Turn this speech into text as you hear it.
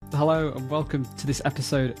Hello and welcome to this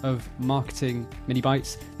episode of Marketing Mini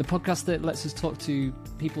Bites, the podcast that lets us talk to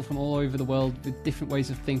people from all over the world with different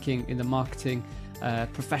ways of thinking in the marketing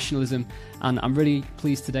professionalism. And I'm really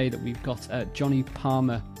pleased today that we've got Johnny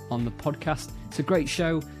Palmer on the podcast. It's a great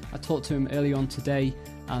show. I talked to him early on today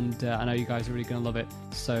and I know you guys are really going to love it.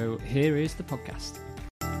 So here is the podcast.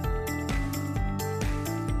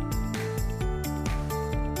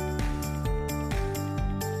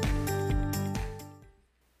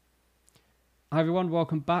 Hi everyone,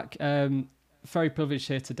 welcome back. Very privileged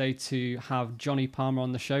here today to have Johnny Palmer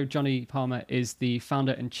on the show. Johnny Palmer is the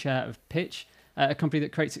founder and chair of Pitch, a company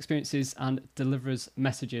that creates experiences and delivers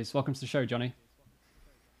messages. Welcome to the show, Johnny.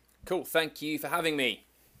 Cool, thank you for having me.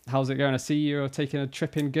 How's it going? I see you're taking a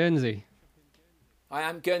trip in Guernsey. I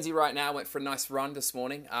am Guernsey right now. Went for a nice run this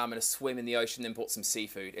morning and a swim in the ocean, then bought some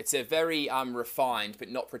seafood. It's a very refined but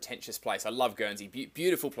not pretentious place. I love Guernsey.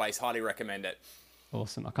 Beautiful place, highly recommend it.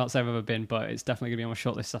 Awesome. I can't say I've ever been, but it's definitely going to be on my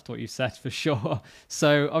shortlist after what you've said for sure.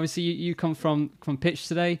 So obviously you come from Pitch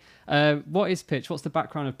today. What is Pitch? What's the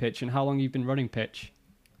background of Pitch and how long you've been running Pitch?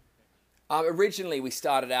 Originally, we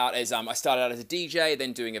started out as I started out as a DJ,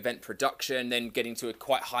 then doing event production, then getting to a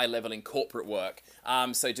quite high level in corporate work.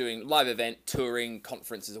 So doing live event, touring,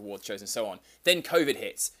 conferences, award shows, and so on. Then COVID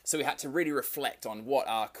hits, so we had to really reflect on what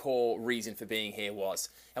our core reason for being here was.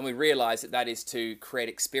 And we realized that is to create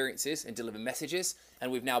experiences and deliver messages.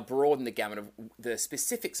 And we've now broadened the gamut of the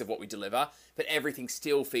specifics of what we deliver, but everything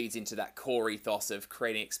still feeds into that core ethos of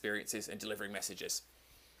creating experiences and delivering messages.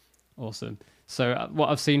 Awesome. So what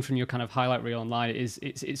I've seen from your kind of highlight reel online is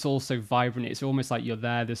it's all so vibrant. It's almost like you're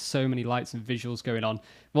there. There's so many lights and visuals going on.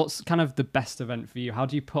 What's kind of the best event for you? How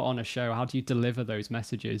do you put on a show? How do you deliver those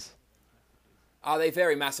messages? They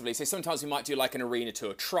vary massively. So sometimes we might do like an arena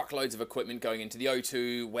tour, truckloads of equipment going into the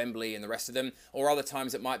O2, Wembley and the rest of them. Or other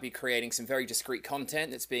times it might be creating some very discrete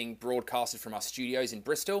content that's being broadcasted from our studios in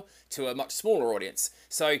Bristol to a much smaller audience.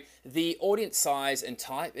 So the audience size and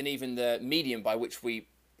type and even the medium by which we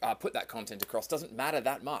put that content across doesn't matter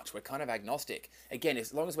that much. We're kind of agnostic. Again,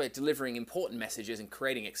 as long as we're delivering important messages and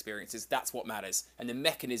creating experiences, that's what matters. And the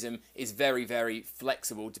mechanism is very, very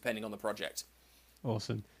flexible depending on the project.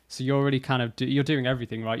 Awesome. So you're already kind of, you're doing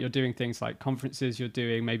everything, right? You're doing things like conferences, you're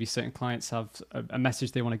doing maybe certain clients have a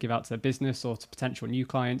message they want to give out to their business or to potential new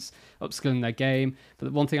clients, upskilling their game. But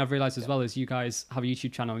the one thing I've realized as well is you guys have a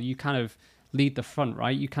YouTube channel. You kind of lead the front,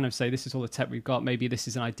 right? You kind of say, this is all the tech we've got. Maybe this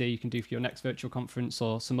is an idea you can do for your next virtual conference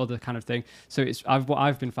or some other kind of thing. So what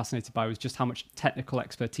I've been fascinated by was just how much technical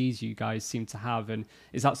expertise you guys seem to have. And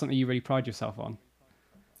is that something you really pride yourself on?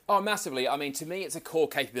 Oh, massively. I mean, to me, it's a core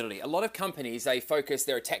capability. A lot of companies,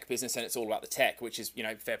 they're a tech business and it's all about the tech, which is,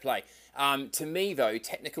 fair play. To me, though,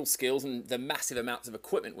 technical skills and the massive amounts of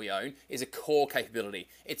equipment we own is a core capability.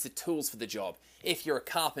 It's the tools for the job. If you're a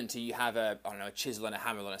carpenter, you have a chisel and a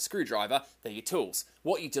hammer and a screwdriver, they're your tools.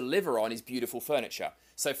 What you deliver on is beautiful furniture.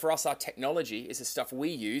 So for us, our technology is the stuff we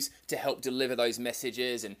use to help deliver those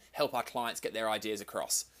messages and help our clients get their ideas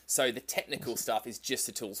across. So the technical stuff is just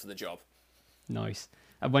the tools for the job. Nice.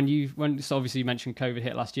 And so obviously you mentioned COVID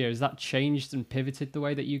hit last year, has that changed and pivoted the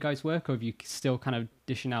way that you guys work, or have you still kind of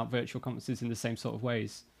dishing out virtual conferences in the same sort of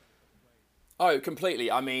ways? Oh,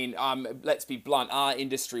 completely. I mean, let's be blunt. Our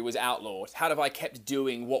industry was outlawed. Had I kept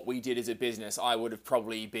doing what we did as a business, I would have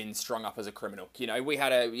probably been strung up as a criminal. We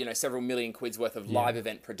had several million quid's worth of live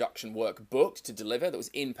event production work booked to deliver. That was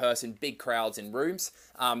in person, big crowds in rooms.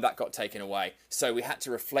 That got taken away. So we had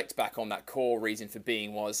to reflect back on that core reason for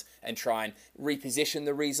being and try and reposition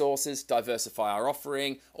the resources, diversify our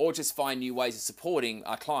offering, or just find new ways of supporting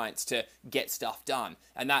our clients to get stuff done.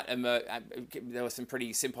 And that there were some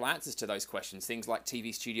pretty simple answers to those questions. Things like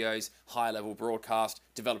TV studios, higher level broadcast,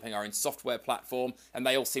 developing our own software platform, and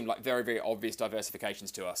they all seem like very, very obvious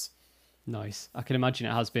diversifications to us. Nice. I can imagine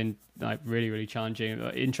it has been like really, really challenging.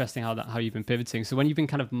 Interesting how you've been pivoting. So when you've been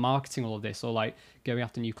kind of marketing all of this or like going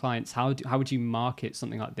after new clients, how would you market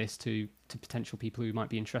something like this to potential people who might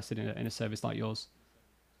be interested in a service like yours?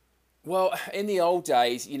 Well, in the old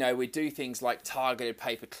days, we do things like targeted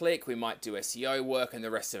pay-per-click, we might do SEO work and the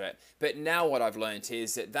rest of it. But now what I've learned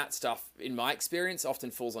is that stuff, in my experience, often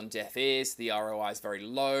falls on deaf ears. The ROI is very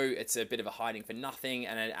low. It's a bit of a hiding for nothing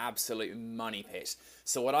and an absolute money pit.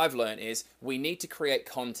 So what I've learned is we need to create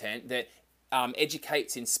content that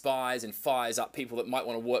educates, inspires and fires up people that might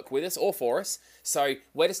want to work with us or for us. So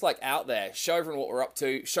we're just like out there, show everyone what we're up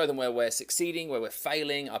to, show them where we're succeeding, where we're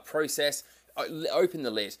failing, our process, open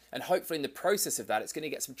the lid, and hopefully in the process of that, it's going to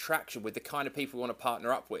get some traction with the kind of people we want to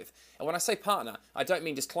partner up with. And when I say partner, I don't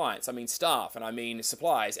mean just clients, I mean staff, and I mean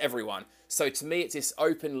suppliers, everyone. So to me, it's this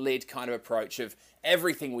open lid kind of approach of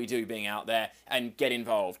everything we do being out there and get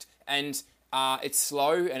involved. And it's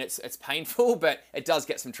slow and it's painful, but it does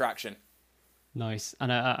get some traction. Nice.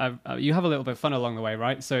 And you have a little bit of fun along the way,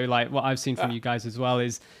 right? So like what I've seen from you guys as well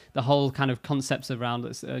is the whole kind of concepts around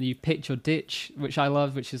this. You pitch or ditch, which I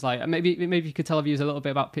love, which is like, maybe you could tell our viewers a little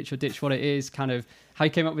bit about pitch or ditch, what it is, kind of how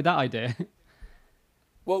you came up with that idea.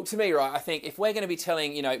 Well, to me, right, I think if we're going to be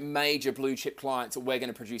telling, major blue chip clients that we're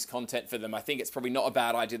going to produce content for them, I think it's probably not a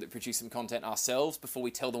bad idea that we produce some content ourselves before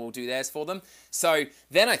we tell them we'll do theirs for them. So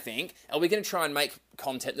then I think, are we going to try and make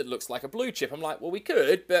content that looks like a blue chip? I'm like, well, we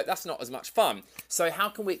could, but that's not as much fun. So how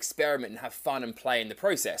can we experiment and have fun and play in the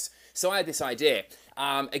process? So I had this idea,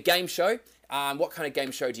 a game show. What kind of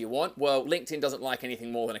game show do you want? Well, LinkedIn doesn't like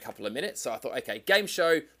anything more than a couple of minutes. So I thought, okay, game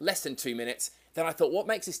show, less than 2 minutes. Then I thought, what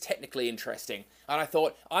makes this technically interesting? And I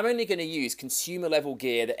thought, I'm only going to use consumer level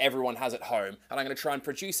gear that everyone has at home. And I'm going to try and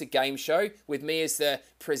produce a game show with me as the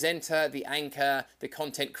presenter, the anchor, the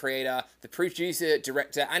content creator, the producer,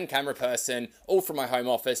 director, and camera person, all from my home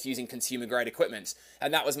office using consumer grade equipment.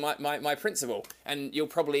 And that was my principle. And you'll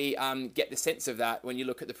probably get the sense of that when you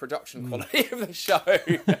look at the production quality of the show.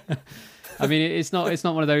 I mean, it's not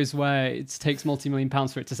one of those where it takes multi-million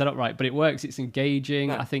pounds for it to set up right, but it works. It's engaging.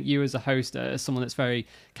 No. I think you as a host are someone that's very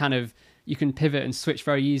kind of, you can pivot and switch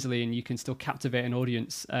very easily, and you can still captivate an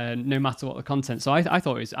audience no matter what the content. So I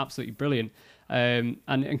thought it was absolutely brilliant. And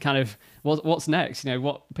kind of what's next?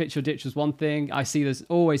 What pitch or ditch was one thing. I see there's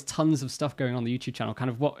always tons of stuff going on the YouTube channel. Kind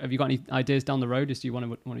of what have you got any ideas down the road? What do you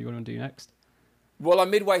want to do next? Well,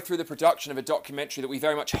 I'm midway through the production of a documentary that we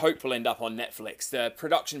very much hope will end up on Netflix. The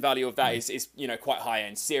production value of that is quite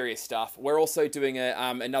high-end, serious stuff. We're also doing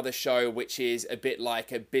another show which is a bit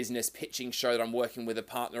like a business pitching show that I'm working with a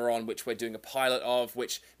partner on, which we're doing a pilot of,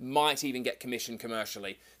 which might even get commissioned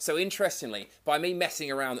commercially. So interestingly, by me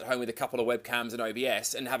messing around at home with a couple of webcams and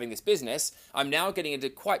OBS and having this business, I'm now getting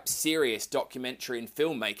into quite serious documentary and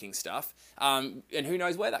filmmaking stuff. And who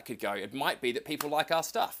knows where that could go? It might be that people like our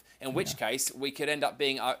stuff. In which case, we could end up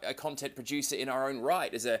being a content producer in our own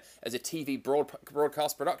right as a TV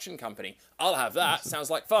broadcast production company. I'll have that. Awesome.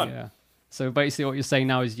 Sounds like fun. Yeah. So basically what you're saying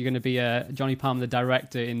now is you're going to be Johnny Palmer, the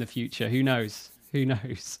director in the future. Who knows? Who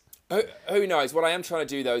knows? Who knows? What I am trying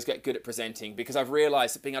to do, though, is get good at presenting, because I've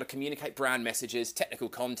realised that being able to communicate brand messages, technical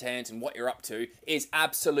content, and what you're up to is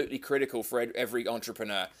absolutely critical for every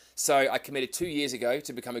entrepreneur. So I committed 2 years ago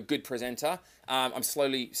to become a good presenter. I'm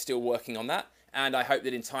slowly still working on that. And I hope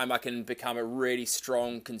that in time I can become a really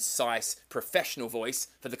strong, concise, professional voice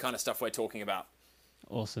for the kind of stuff we're talking about.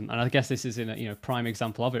 Awesome. And I guess this is a prime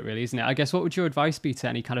example of it, really, isn't it? I guess what would your advice be to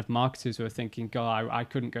any kind of marketers who are thinking, God, I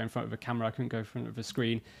couldn't go in front of a camera, I couldn't go in front of a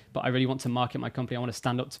screen, but I really want to market my company, I want to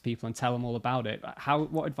stand up to people and tell them all about it.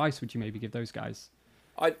 What advice would you maybe give those guys?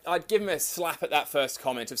 I'd give him a slap at that first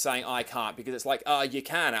comment of saying I can't, because it's like, you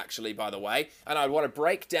can actually, by the way. And I'd want to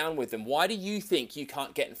break down with them, why do you think you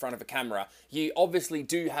can't get in front of a camera? You obviously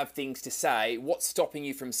do have things to say. What's stopping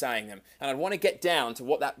you from saying them? And I'd want to get down to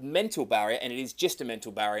what that mental barrier, and it is just a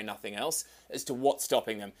mental barrier, nothing else, as to what's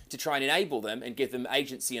stopping them, to try and enable them and give them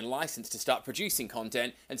agency and license to start producing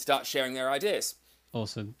content and start sharing their ideas.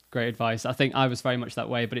 Awesome. Great advice. I think I was very much that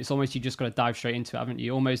way, but it's almost, you just got to dive straight into it, haven't you?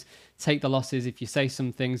 You almost take the losses. If you say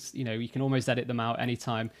some things, you can almost edit them out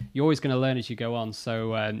anytime. You're always going to learn as you go on.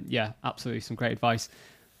 So yeah, absolutely some great advice.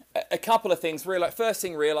 A couple of things. First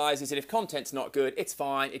thing, realize is that if content's not good, it's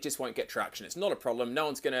fine. It just won't get traction. It's not a problem. No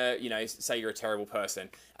one's going to, say you're a terrible person.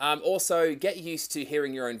 Also, get used to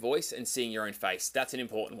hearing your own voice and seeing your own face. That's an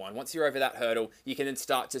important one. Once you're over that hurdle, you can then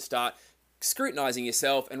start scrutinizing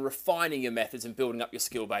yourself and refining your methods and building up your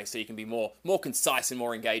skill base so you can be more concise and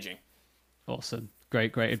more engaging. Awesome.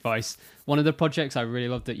 Great advice. One of the projects I really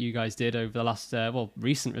loved that you guys did over the last,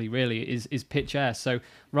 recently really, is Pitch Air. So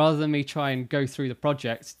rather than me try and go through the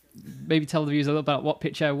project, maybe tell the viewers a little about what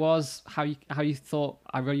Pitch Air was, how you thought,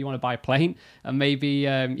 I really want to buy a plane, and maybe,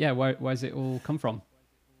 where's it all come from?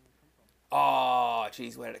 Oh,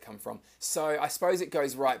 geez, where did it come from? So I suppose it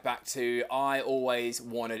goes right back to, I always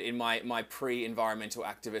wanted, in my pre-environmental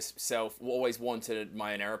activist self, always wanted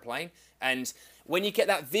my own aeroplane. And when you get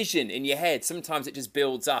that vision in your head, sometimes it just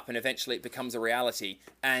builds up and eventually it becomes a reality.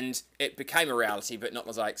 And it became a reality, but not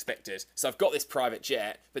as I expected. So I've got this private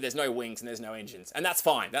jet, but there's no wings and there's no engines. And that's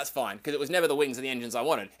fine, because it was never the wings and the engines I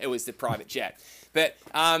wanted. It was the private jet. But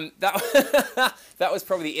that was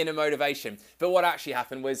probably the inner motivation. But what actually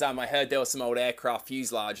happened was I heard there were some old aircraft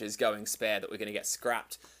fuselages going spare that were going to get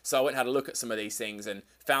scrapped. So I went and had a look at some of these things and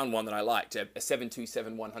found one that I liked, a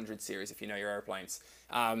 727-100 series, if you know your airplanes.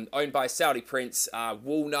 Owned by Saudi Prince,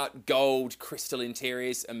 walnut, gold, crystal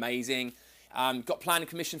interiors, amazing. Got planning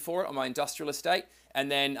commission for it on my industrial estate,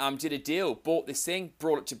 and then did a deal, bought this thing,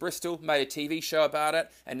 brought it to Bristol, made a TV show about it,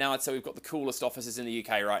 and now I'd say we've got the coolest offices in the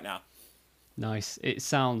UK right now. Nice. It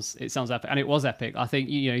sounds epic, and it was epic. I think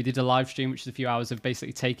you did a live stream, which is a few hours of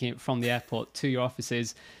basically taking it from the airport to your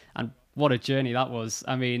offices, and what a journey that was.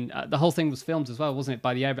 I mean, the whole thing was filmed as well, wasn't it,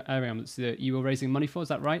 by the air ambulance that you were raising money for? Is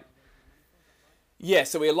that right? Yeah,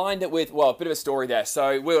 so we aligned it with, well, a bit of a story there.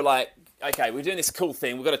 So we were like, okay, we're doing this cool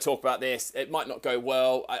thing. We've got to talk about this. It might not go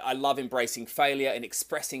well. I love embracing failure and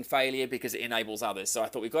expressing failure because it enables others. So I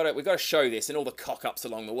thought we've got to show this and all the cock-ups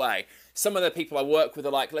along the way. Some of the people I work with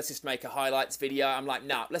are like, let's just make a highlights video. I'm like,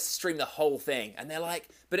 nah, let's stream the whole thing. And they're like,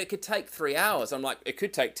 but it could take 3 hours. I'm like, it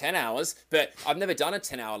could take 10 hours, but I've never done a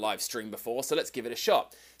 10-hour live stream before, so let's give it a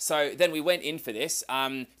shot. So then we went in for this,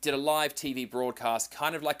 did a live TV broadcast,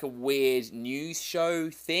 kind of like a weird news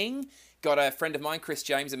show thing. Got a friend of mine, Chris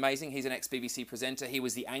James, amazing. He's an ex-BBC presenter. He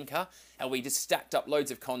was the anchor. And we just stacked up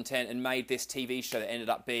loads of content and made this TV show that ended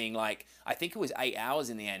up being like, I think it was 8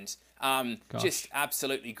 hours in the end. Just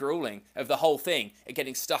absolutely grueling of the whole thing.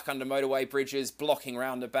 Getting stuck under motorway bridges, blocking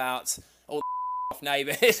roundabouts, all the off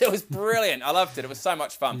neighbours. It was brilliant. I loved it. It was so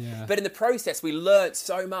much fun. Yeah. But in the process, we learnt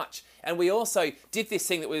so much. And we also did this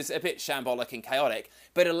thing that was a bit shambolic and chaotic,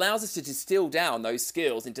 but it allows us to distill down those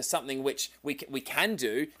skills into something which we can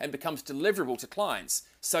do and becomes deliverable to clients.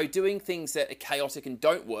 So doing things that are chaotic and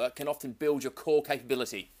don't work can often build your core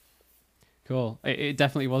capability. Cool. It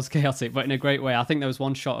definitely was chaotic, but in a great way. I think there was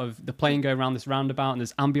one shot of the plane going around this roundabout and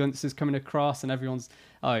there's ambulances coming across and everyone's,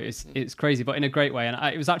 it's crazy, but in a great way. And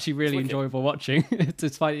it was actually really enjoyable watching.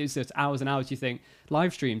 Despite it's just hours and hours, you think,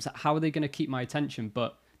 live streams, how are they going to keep my attention?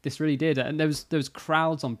 But this really did. And there was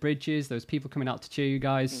crowds on bridges. There was people coming out to cheer you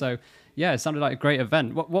guys. So yeah, it sounded like a great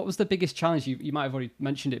event. What was the biggest challenge? You might have already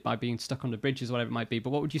mentioned it by being stuck on the bridges or whatever it might be, but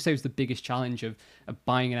what would you say was the biggest challenge of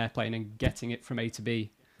buying an airplane and getting it from A to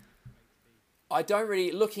B? I don't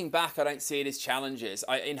really, looking back, I don't see it as challenges.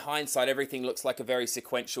 In hindsight, everything looks like a very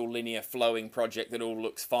sequential, linear, flowing project that all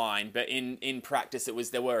looks fine. But in practice,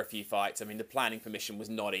 there were a few fights. I mean, the planning permission was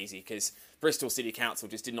not ezy because Bristol City Council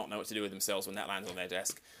just did not know what to do with themselves when that landed on their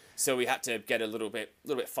desk. So we had to get a little bit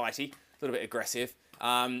fighty, a little bit aggressive.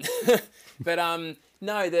 But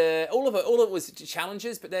no, all of it was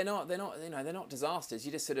challenges, but they're not disasters.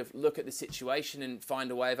 You just sort of look at the situation and find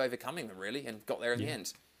a way of overcoming them, really, and got there in the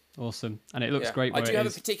end. Awesome. And it looks great. I do have a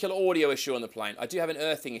particular audio issue on the plane. I do have an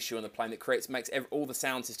earthing issue on the plane that makes all the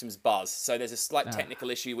sound systems buzz. So there's a slight technical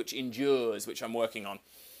issue which endures, which I'm working on.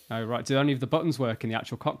 Oh, right. Do any of the buttons work in the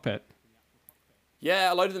actual cockpit?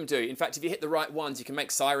 Yeah, a load of them do. In fact, if you hit the right ones, you can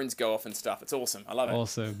make sirens go off and stuff. It's awesome. I love it.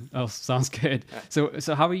 Awesome. Oh, sounds good. Yeah.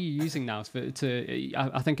 So how are you using now?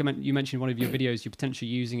 I think you mentioned one of your videos, you're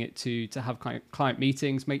potentially using it to have client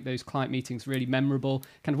meetings, make those client meetings really memorable.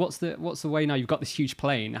 Kind of what's the way now? You've got this huge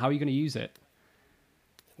plane. How are you going to use it?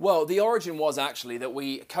 Well, the origin was actually that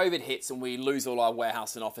COVID hits and we lose all our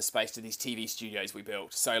warehouse and office space to these TV studios we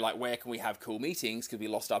built. So like, where can we have cool meetings? Because we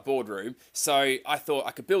lost our boardroom. So I thought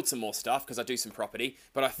I could build some more stuff because I do some property.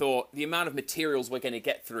 But I thought the amount of materials we're going to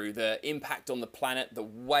get through, the impact on the planet, the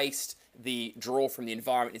waste, the draw from the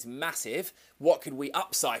environment is massive. What could we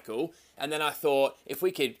upcycle? And then I thought if we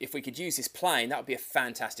could use this plane, that would be a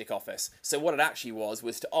fantastic office. So what it actually was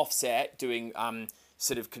to offset doing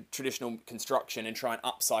sort of traditional construction and try and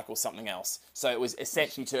upcycle something else. So it was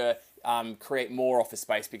essentially to create more office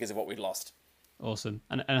space because of what we'd lost. Awesome.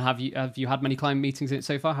 And have you had many client meetings in it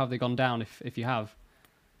so far? How have they gone down if you have?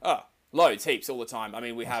 Loads, heaps, all the time. I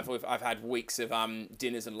mean, I've had weeks of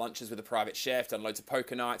dinners and lunches with a private chef, done loads of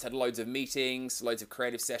poker nights, had loads of meetings, loads of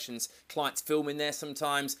creative sessions, clients film in there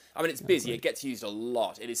sometimes. I mean, it's busy. It gets used a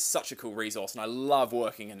lot. It is such a cool resource, and I love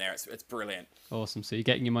working in there. It's brilliant. Awesome. So you're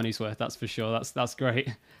getting your money's worth, that's for sure. That's great.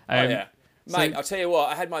 Yeah. Mate, I'll tell you what,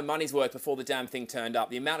 I had my money's worth before the damn thing turned up.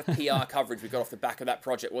 The amount of PR coverage we got off the back of that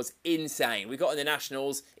project was insane. We got in the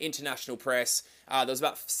nationals, international press. There was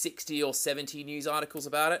about 60 or 70 news articles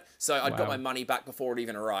about it. So I'd got my money back before it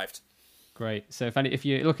even arrived. Great. So if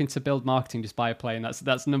you're looking to build marketing, just buy a plane.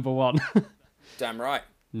 That's number one. Damn right.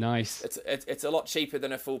 Nice. It's a lot cheaper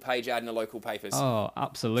than a full page ad in the local papers. Oh,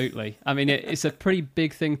 absolutely. I mean, it's a pretty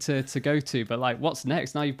big thing to go to, but like, what's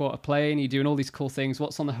next? Now you've bought a plane, you're doing all these cool things.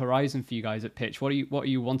 What's on the horizon for you guys at Pitch? What are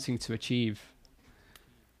you wanting to achieve?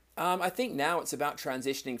 I think now it's about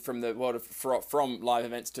transitioning from the world of from live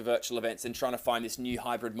events to virtual events and trying to find this new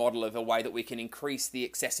hybrid model of a way that we can increase the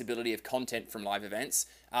accessibility of content from live events,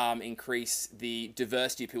 increase the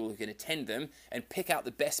diversity of people who can attend them, and pick out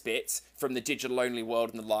the best bits from the digital-only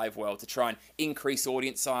world and the live world to try and increase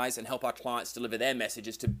audience size and help our clients deliver their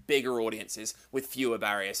messages to bigger audiences with fewer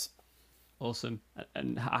barriers. Awesome.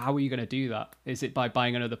 And how are you going to do that? Is it by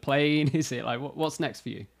buying another plane? Is it like, what's next for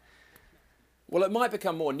you? Well, it might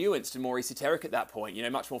become more nuanced and more esoteric at that point,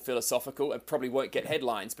 much more philosophical, and probably won't get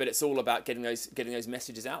headlines, but it's all about getting those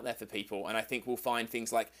messages out there for people. And I think we'll find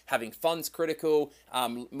things like having funds critical,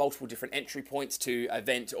 multiple different entry points to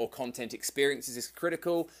event or content experiences is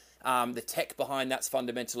critical. The tech behind that's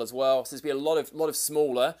fundamental as well. So there's been a lot of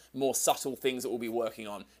smaller, more subtle things that we'll be working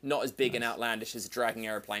on, not as big and outlandish as dragging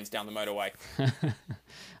aeroplanes down the motorway.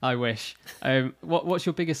 I wish. What's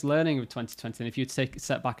your biggest learning of 2020? And if you'd take a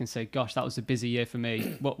step back and say, gosh, that was a busy year for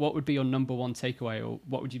me, what would be your number one takeaway? Or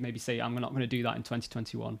what would you maybe say, I'm not going to do that in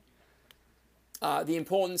 2021? The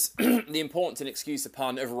importance and excuse the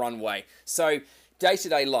pun of runway. So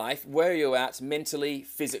day-to-day life, where are you at mentally,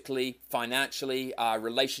 physically, financially,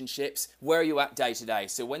 relationships, where are you at day-to-day?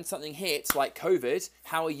 So when something hits like COVID,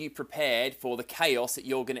 how are you prepared for the chaos that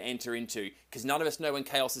you're going to enter into? Because none of us know when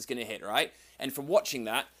chaos is going to hit, right? And from watching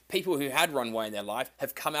that, people who had runway in their life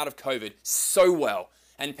have come out of COVID so well.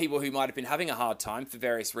 And people who might have been having a hard time for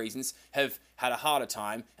various reasons have had a harder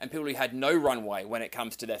time. And people who had no runway when it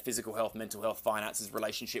comes to their physical health, mental health, finances,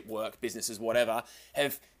 relationship, work, businesses, whatever,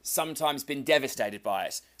 have sometimes been devastated by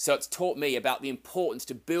it. So it's taught me about the importance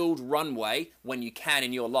to build runway when you can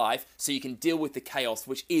in your life so you can deal with the chaos,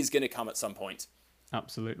 which is going to come at some point.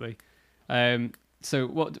 Absolutely.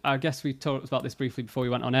 So I guess we talked about this briefly before we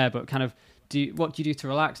went on air, but kind of, what do you do to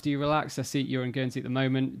relax? Do you relax? I see you're in Guernsey at the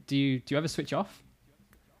moment. Do you ever switch off?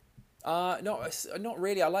 No, not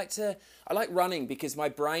really. I like running because my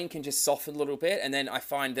brain can just soften a little bit, and then I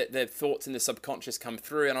find that the thoughts in the subconscious come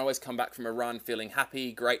through, and I always come back from a run feeling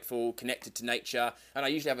happy, grateful, connected to nature, and I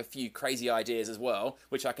usually have a few crazy ideas as well,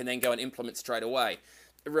 which I can then go and implement straight away.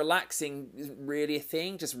 Relaxing isn't really a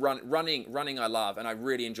thing. Just running I love, and I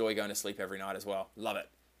really enjoy going to sleep every night as well. Love it.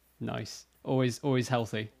 Nice. Always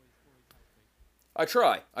healthy. I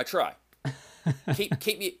try.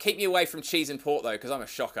 keep me away from cheese and pork though, because I'm a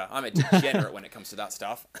shocker. I'm a degenerate when it comes to that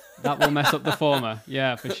stuff. That will mess up the former.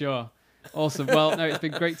 Yeah, for sure. Awesome. Well, no, it's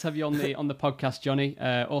been great to have you on the podcast, Johnny.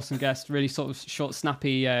 Awesome guest. Really sort of short,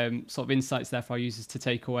 snappy sort of insights there for our users to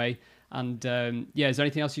take away. And is there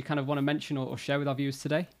anything else you kind of want to mention or share with our viewers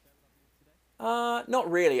today?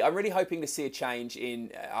 Not really. I'm really hoping to see a change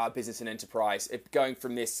in our business and enterprise, going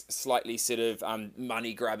from this slightly sort of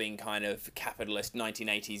money-grabbing kind of capitalist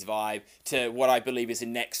 1980s vibe to what I believe is the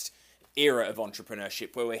next era of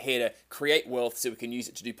entrepreneurship, where we're here to create wealth so we can use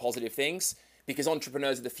it to do positive things. Because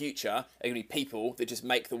entrepreneurs of the future are going to be people that just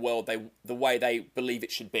make the world the way they believe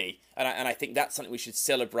it should be. And I think that's something we should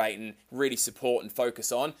celebrate and really support and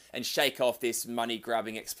focus on and shake off this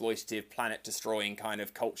money-grabbing, exploitative, planet-destroying kind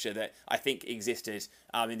of culture that I think existed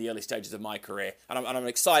in the early stages of my career. And I'm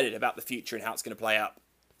excited about the future and how it's going to play out.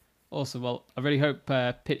 Awesome. Well, I really hope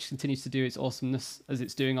Pitch continues to do its awesomeness as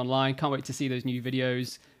it's doing online. Can't wait to see those new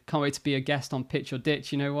videos. Can't wait to be a guest on Pitch or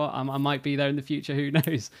Ditch. You know what? I might be there in the future. Who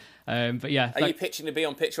knows? But yeah. Are you pitching to be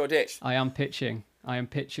on Pitch or Ditch? I am pitching. I am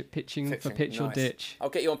pitching for Pitch or Ditch. I'll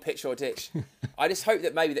get you on Pitch or Ditch. I just hope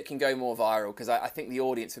that maybe that can go more viral, because I think the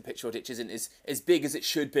audience for Pitch or Ditch isn't as big as it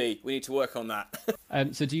should be. We need to work on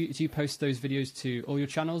that. So do you post those videos to all your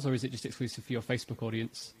channels, or is it just exclusive for your Facebook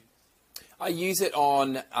audience? I use it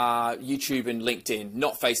on YouTube and LinkedIn,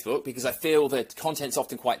 not Facebook, because I feel that content's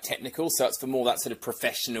often quite technical, so it's for more that sort of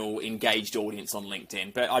professional, engaged audience on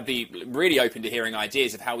LinkedIn. But I'd be really open to hearing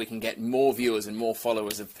ideas of how we can get more viewers and more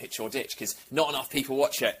followers of Pitch or Ditch, because not enough people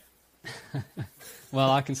watch it. Well,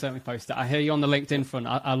 I can certainly post it. I hear you on the LinkedIn front.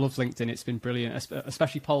 I love LinkedIn. It's been brilliant,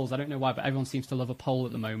 especially polls. I don't know why, but everyone seems to love a poll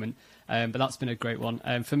at the moment. But that's been a great one.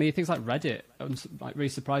 For me, things like Reddit, like really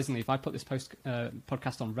surprisingly, if I put this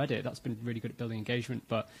podcast on Reddit, that's been really good at building engagement.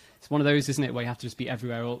 But it's one of those, isn't it, where you have to just be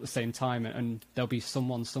everywhere all at the same time, and there'll be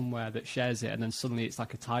someone somewhere that shares it, and then suddenly it's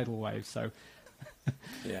like a tidal wave. So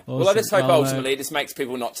yeah. Awesome. Well, I just hope ultimately it just makes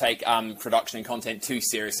people not take production and content too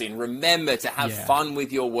seriously, and remember to have fun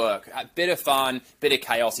with your work. A bit of fun, bit of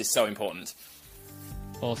chaos is so important.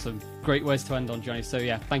 Awesome. Great words to end on, Johnny. So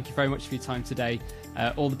yeah, thank you very much for your time today.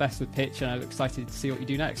 All the best with Pitch, and I'm excited to see what you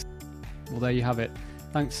do next. Well, there you have it.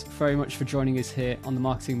 thanks very much for joining us here on the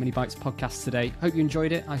Marketing Mini Bites podcast today. Hope you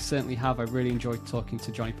enjoyed it. I certainly have. I really enjoyed talking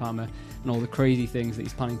to Johnny Palmer and all the crazy things that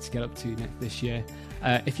he's planning to get up to this year.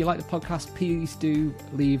 If you like the podcast, please do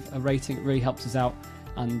leave a rating. It really helps us out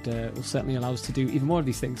and will certainly allow us to do even more of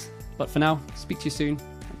these things. But for now, speak to you soon.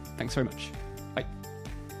 Thanks very much.